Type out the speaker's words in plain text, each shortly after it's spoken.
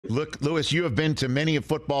Look, Lewis, you have been to many a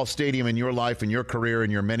football stadium in your life, in your career,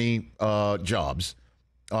 in your many jobs.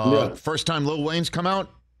 Yeah. First time Lil Wayne's come out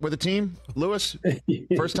with a team, Lewis?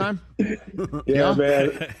 First time? Yeah,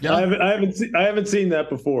 man. Yeah. I haven't seen that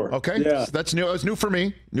before. Okay. Yeah. So that's new. It was new for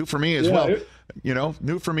me. New for me as Yeah, well.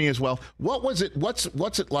 New for me as well. What was it? What's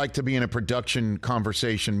it like to be in a production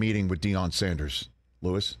conversation meeting with Deion Sanders,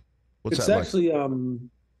 Lewis? What's it's that actually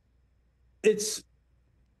it's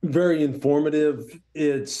very informative.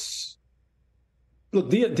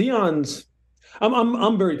 Deion's.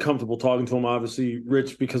 I'm very comfortable talking to him, obviously,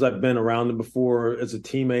 Rich, because I've been around him before as a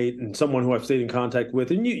teammate and someone who I've stayed in contact with.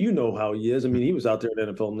 And you know how he is. I mean, he was out there at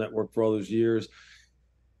NFL Network for all those years.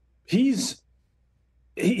 He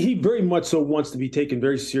very much so wants to be taken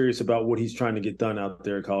very serious about what he's trying to get done out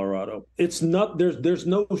there in Colorado. It's not there's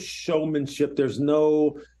no showmanship. There's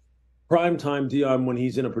no primetime Deion when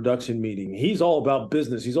he's in a production meeting. He's all about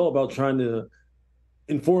business. He's all about trying to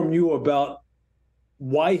inform you about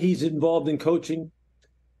why he's involved in coaching,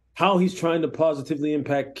 how he's trying to positively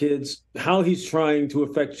impact kids, how he's trying to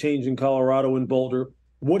affect change in Colorado and Boulder,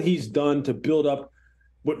 what he's done to build up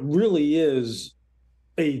what really is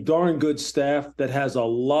a darn good staff that has a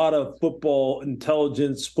lot of football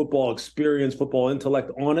intelligence, football experience, football intellect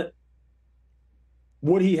on it.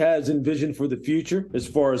 What he has envisioned for the future as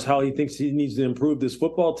far as how he thinks he needs to improve this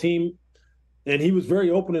football team. And he was very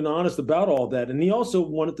open and honest about all that. And he also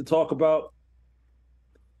wanted to talk about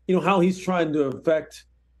how he's trying to affect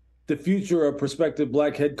the future of prospective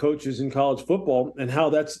black head coaches in college football and how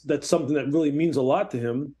that's something that really means a lot to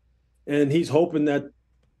him. And he's hoping that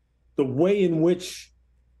the way in which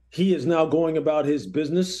he is now going about his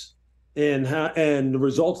business and the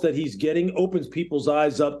results that he's getting opens people's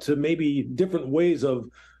eyes up to maybe different ways of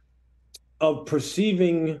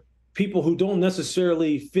perceiving people who don't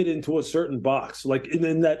necessarily fit into a certain box. Like,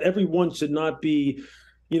 and that everyone should not be,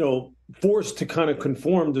 forced to kind of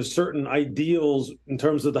conform to certain ideals in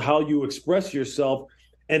terms of how you express yourself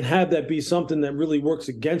and have that be something that really works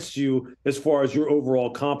against you as far as your overall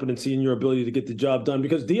competency and your ability to get the job done.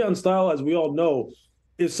 Because Deion's style, as we all know,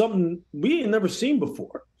 is something we ain't never seen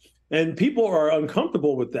before. And people are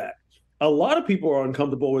uncomfortable with that. A lot of people are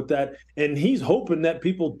uncomfortable with that. And he's hoping that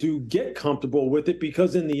people do get comfortable with it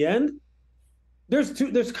because in the end, there's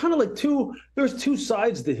two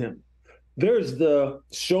sides to him. There's the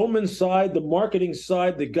showman side, the marketing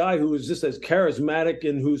side, the guy who is just as charismatic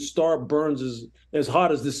and whose star burns as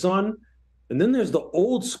hot as the sun. And then there's the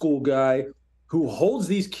old school guy who holds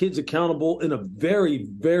these kids accountable in a very,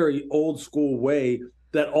 very old school way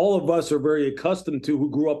that all of us are very accustomed to who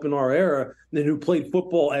grew up in our era and who played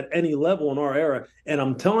football at any level in our era. And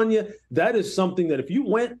I'm telling you, that is something that if you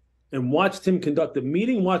went and watched him conduct a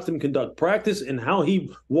meeting, watched him conduct practice and how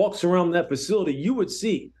he walks around that facility, you would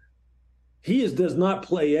see he does not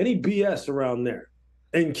play any BS around there.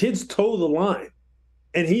 And kids toe the line.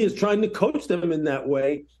 And he is trying to coach them in that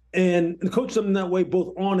way and coach them in that way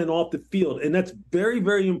both on and off the field. And that's very,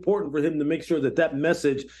 very important for him to make sure that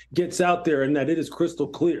message gets out there and that it is crystal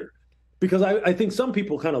clear. Because I think some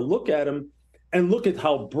people kind of look at him and look at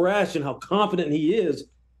how brash and how confident he is,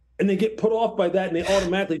 and they get put off by that, and they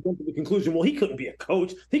automatically jump to the conclusion, well, he couldn't be a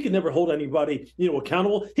coach. He could never hold anybody,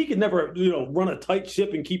 accountable. He could never, run a tight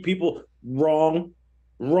ship and keep people wrong.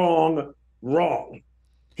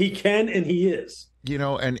 He can, and he is.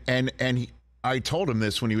 I told him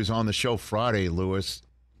this when he was on the show Friday, Lewis,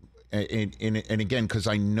 and again, because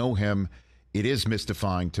I know him, it is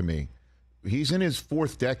mystifying to me. He's in his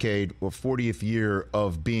fourth decade or 40th year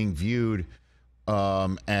of being viewed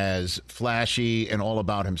as flashy and all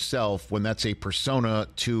about himself when that's a persona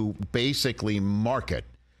to basically market.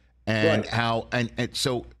 And right. and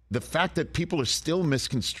so the fact that people are still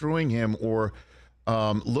misconstruing him or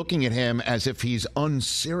looking at him as if he's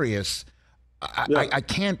unserious, I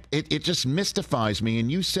can't, it just mystifies me.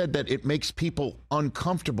 And you said that it makes people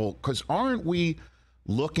uncomfortable because aren't we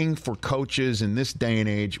looking for coaches in this day and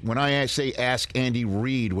age? When I say ask Andy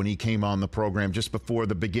Reid when he came on the program just before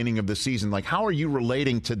the beginning of the season, like how are you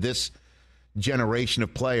relating to this generation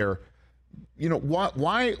of player?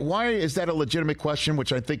 Why is that a legitimate question,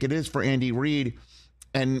 which I think it is for Andy Reid,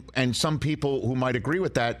 and some people who might agree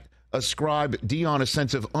with that ascribe Deion a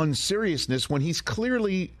sense of unseriousness when he's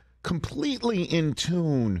clearly completely in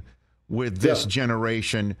tune with this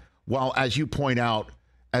generation, while, as you point out,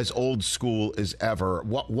 as old school as ever.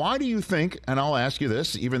 Why do you think, and I'll ask you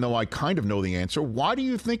this, even though I kind of know the answer, why do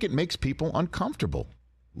you think it makes people uncomfortable,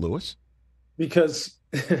 Lewis? Because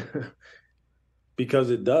it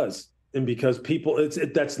does. And because people,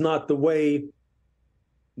 that's not the way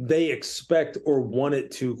they expect or want it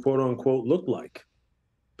to, quote unquote, look like,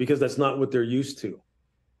 because that's not what they're used to.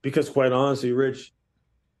 Because quite honestly, Rich,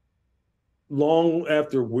 long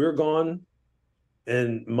after we're gone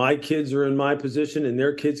and my kids are in my position and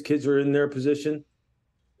their kids are in their position,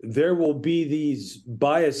 there will be these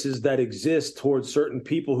biases that exist towards certain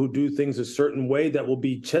people who do things a certain way that will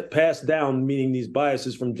be passed down, meaning these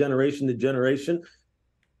biases from generation to generation.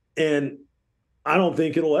 And I don't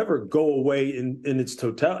think it'll ever go away in its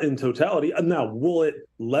totality. Now, will it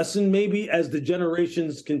lessen maybe as the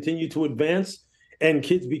generations continue to advance and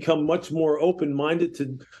kids become much more open-minded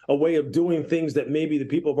to a way of doing things that maybe the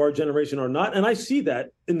people of our generation are not? And I see that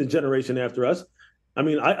in the generation after us. I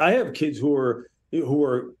mean, I have kids who are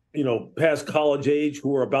past college age,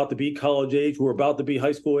 who are about to be college age, who are about to be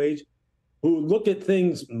high school age, who look at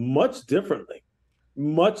things much differently,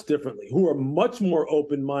 who are much more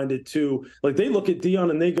open-minded to, like, they look at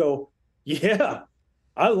Deion and they go, yeah,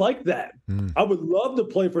 I like that. I would love to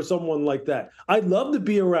play for someone like that. I'd love to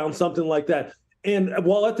be around something like that. And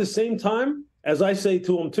while at the same time, as I say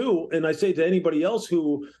to them too, and I say to anybody else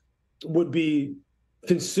who would be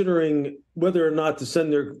considering whether or not to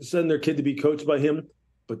send their kid to be coached by him,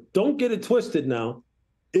 but don't get it twisted now.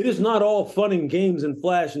 It is not all fun and games and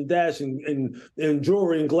flash and dash and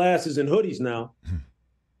jewelry and glasses and hoodies now.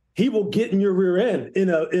 He will get in your rear end in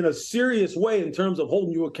a serious way in terms of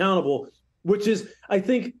holding you accountable, which is, I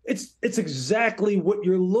think, it's exactly what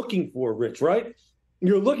you're looking for, Rich, right?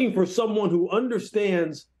 You're looking for someone who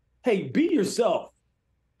understands, hey, be yourself,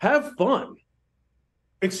 have fun,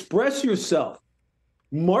 express yourself,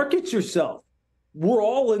 market yourself. We're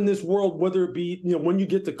all in this world, whether it be, when you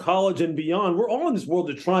get to college and beyond, we're all in this world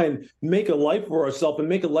to try and make a life for ourselves and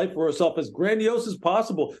make a life for ourselves as grandiose as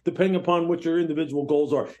possible, depending upon what your individual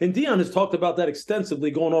goals are. And Deion has talked about that extensively,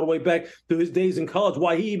 going all the way back to his days in college,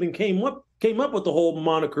 why he even came up with the whole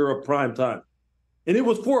moniker of prime time. And it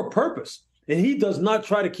was for a purpose. And he does not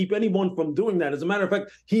try to keep anyone from doing that. As a matter of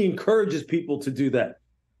fact, he encourages people to do that.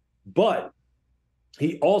 But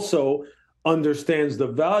he also understands the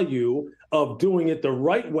value of doing it the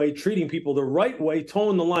right way, treating people the right way,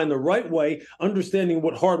 towing the line the right way, understanding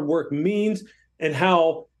what hard work means and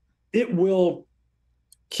how it will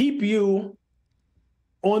keep you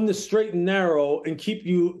on the straight and narrow and keep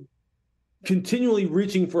you continually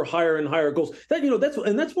reaching for higher and higher goals. That's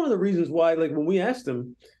one of the reasons why, like, when we asked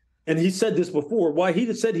him, and he said this before, why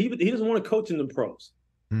he said he doesn't want to coach in the pros.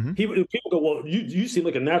 Mm-hmm. People go, well, you seem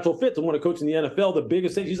like a natural fit to want to coach in the NFL, the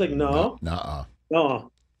biggest thing. He's like, no, not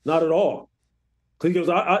at all. He goes,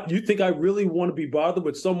 you think I really want to be bothered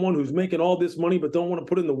with someone who's making all this money but don't want to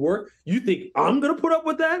put in the work? You think I'm going to put up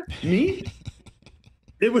with that? Me?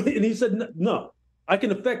 And he said, no, I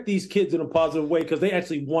can affect these kids in a positive way because they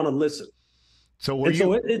actually want to listen.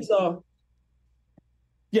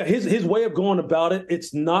 His way of going about it,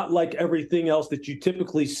 it's not like everything else that you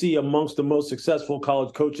typically see amongst the most successful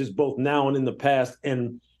college coaches, both now and in the past.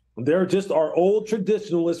 And they're just our old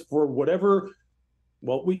traditionalists for whatever,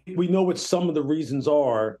 well, we know what some of the reasons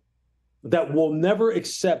are, that will never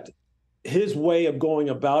accept his way of going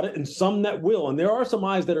about it, and some that will. And there are some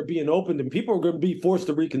eyes that are being opened, and people are going to be forced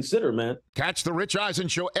to reconsider, man. Catch the Rich Eisen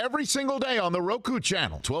Show every single day on the Roku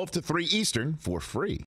channel, 12 to 3 Eastern, for free.